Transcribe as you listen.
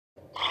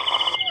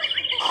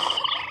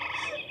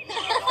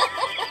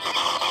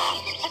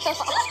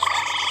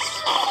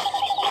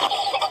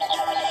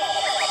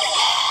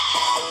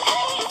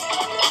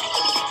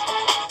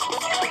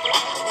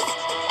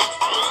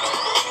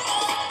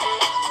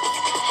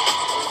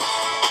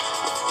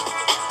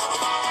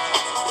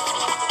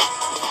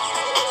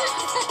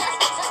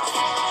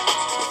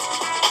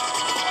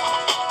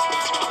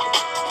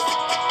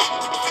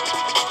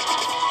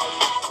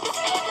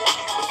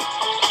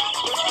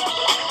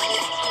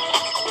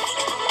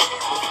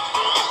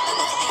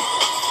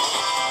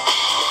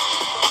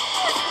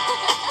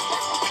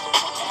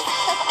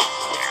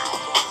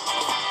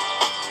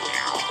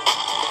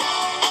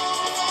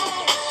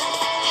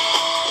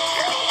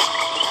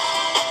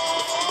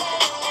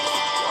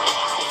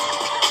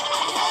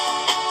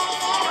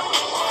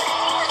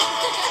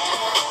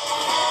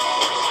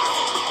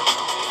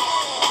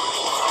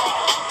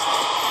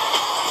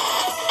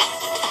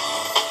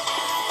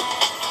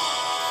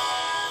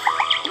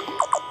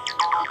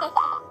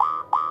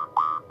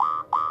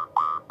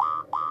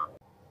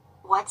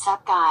What's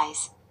up,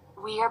 guys?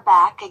 We are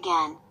back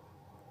again.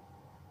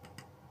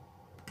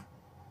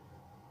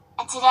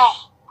 And today,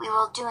 we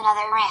will do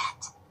another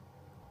rant.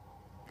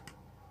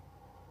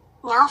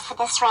 Now for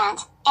this rant,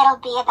 it'll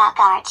be about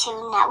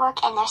Cartoon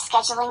Network and their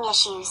scheduling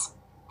issues.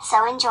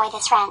 So enjoy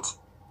this rant.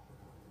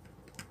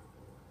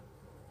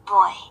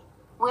 Boy,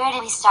 where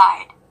do we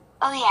start?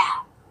 Oh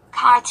yeah,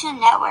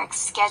 Cartoon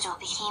Network's schedule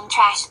became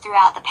trash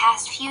throughout the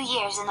past few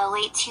years in the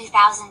late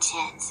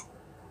 2010s.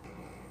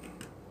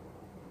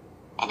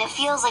 And it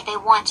feels like they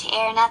want to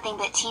air nothing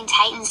but Teen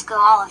Titans Go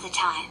all of the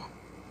time.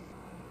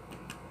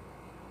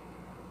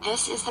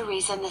 This is the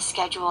reason the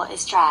schedule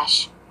is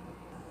trash.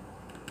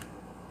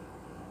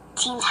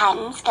 Teen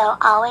Titans Go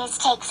always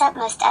takes up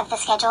most of the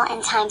schedule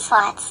and time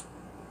slots.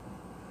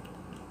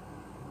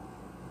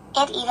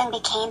 It even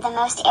became the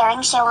most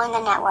airing show on the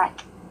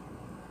network.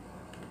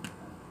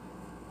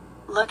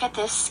 Look at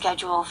this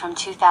schedule from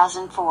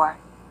 2004.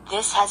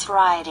 This has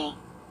variety.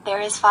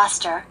 There is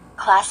Foster,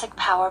 classic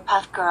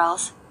Powerpuff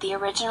Girls, the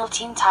original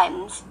Teen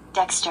Titans,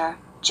 Dexter,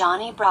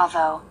 Johnny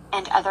Bravo,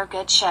 and other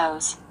good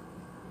shows.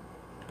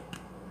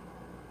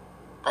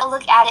 But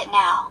look at it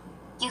now.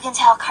 You can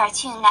tell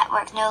Cartoon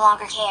Network no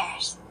longer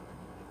cares.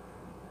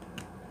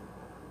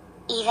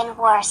 Even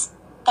worse,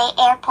 they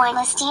air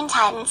pointless Teen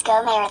Titans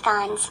Go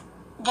marathons.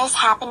 This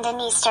happened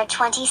in Easter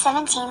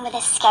 2017 with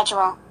this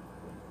schedule.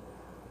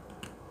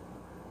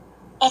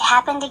 It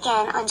happened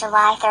again on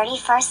July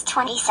 31st,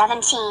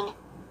 2017,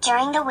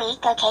 during the week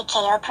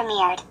OKKO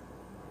premiered.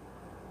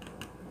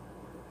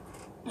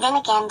 Then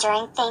again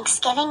during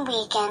Thanksgiving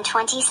weekend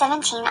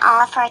 2017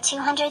 all for a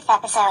 200th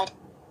episode.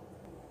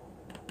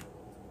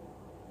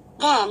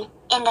 Then,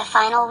 in the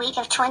final week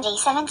of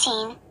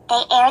 2017,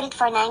 they aired it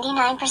for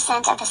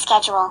 99% of the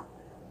schedule.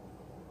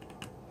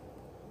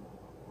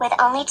 With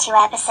only 2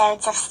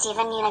 episodes of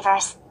Steven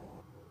Universe.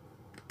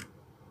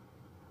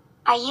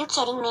 Are you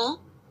kidding me?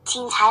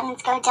 Teen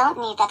Titans Go don't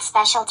need that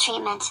special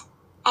treatment.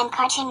 And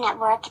Cartoon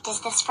Network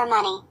does this for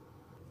money.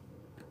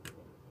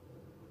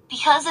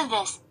 Because of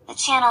this, the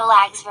channel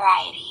lacks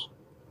variety.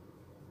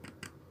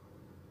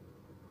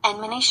 And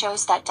many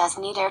shows that does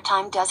need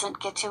airtime doesn't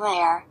get to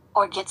air,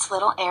 or gets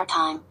little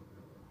airtime.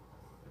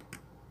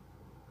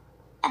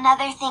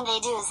 Another thing they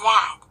do is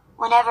that,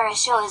 whenever a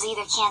show is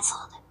either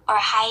cancelled, or a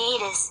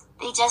hiatus,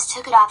 they just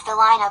took it off the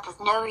lineup with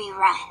no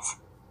reruns.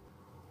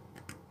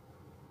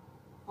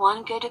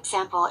 One good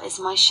example is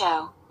my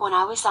show. When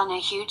I was on a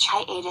huge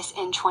hiatus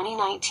in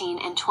 2019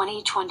 and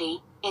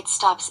 2020, it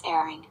stops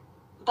airing.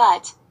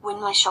 But, when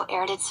my show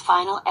aired its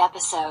final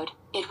episode,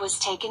 it was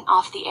taken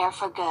off the air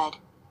for good.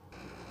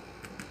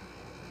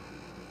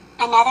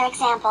 Another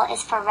example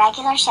is for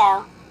regular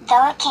show,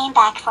 though it came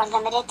back for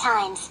limited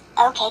times,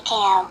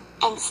 OKKO,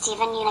 and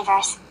Steven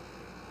Universe.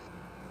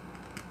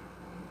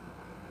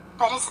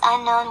 But it's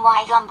unknown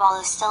why Gumball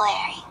is still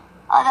airing,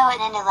 although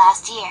it ended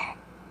last year.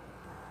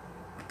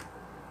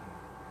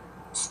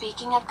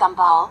 Speaking of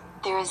Gumball,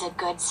 there is a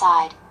good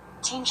side.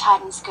 Teen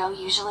Titans Go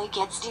usually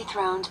gets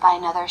dethroned by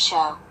another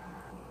show.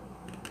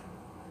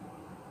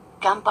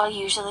 Gumball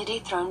usually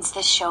dethrones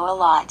this show a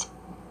lot.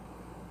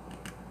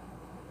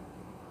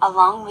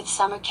 Along with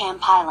Summer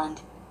Camp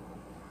Island.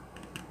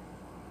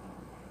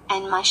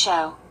 And my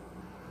show.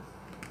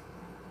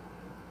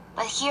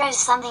 But here is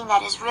something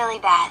that is really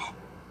bad.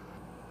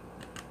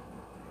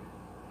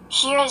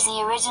 Here is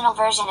the original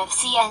version of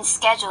CN's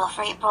schedule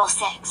for April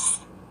 6th.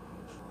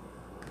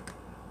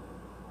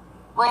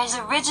 Whereas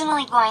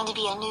originally going to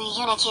be a new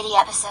Unikitty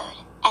episode,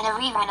 and a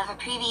rerun of a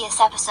previous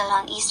episode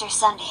on Easter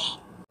Sunday.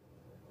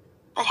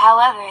 But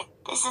however,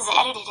 this is the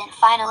edited and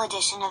final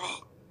edition of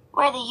it,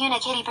 where the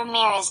Unikitty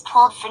premiere is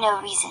pulled for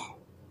no reason.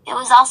 It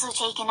was also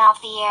taken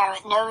off the air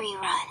with no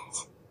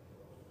reruns.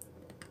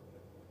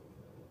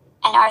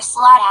 And our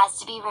slot has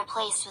to be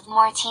replaced with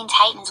more Teen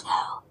Titans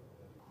Go.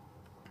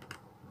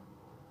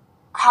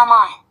 Come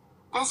on,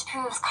 this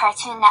proves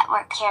Cartoon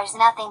Network cares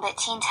nothing but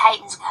Teen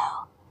Titans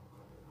Go.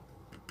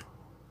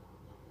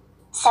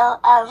 So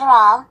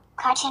overall,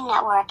 Cartoon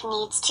Network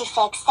needs to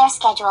fix their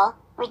schedule,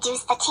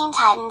 reduce the Teen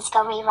Titans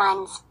Go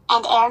reruns,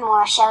 and air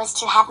more shows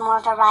to have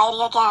more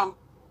variety again.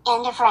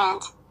 End of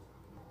rant.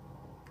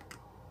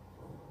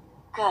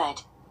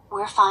 Good.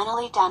 We're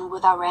finally done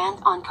with our rant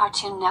on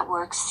Cartoon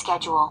Network's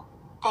schedule.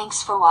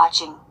 Thanks for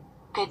watching.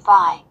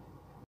 Goodbye.